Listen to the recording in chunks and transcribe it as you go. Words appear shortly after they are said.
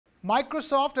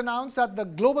Microsoft announced that the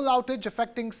global outage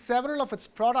affecting several of its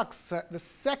products, the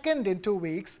second in 2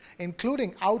 weeks,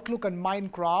 including Outlook and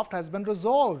Minecraft, has been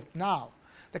resolved now.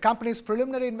 The company's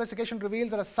preliminary investigation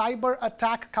reveals that a cyber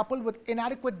attack coupled with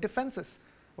inadequate defenses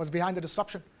was behind the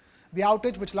disruption. The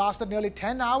outage, which lasted nearly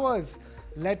 10 hours,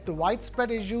 led to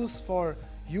widespread issues for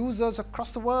users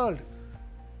across the world.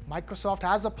 Microsoft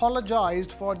has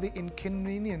apologized for the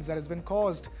inconvenience that has been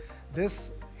caused.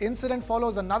 This incident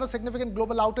follows another significant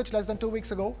global outage less than 2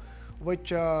 weeks ago,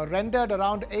 which rendered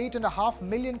around 8.5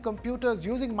 million computers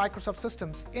using Microsoft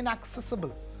systems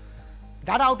inaccessible.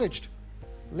 That outage,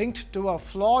 linked to a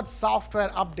flawed software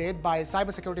update by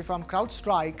cybersecurity firm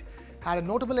CrowdStrike, had a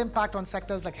notable impact on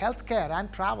sectors like healthcare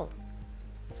and travel.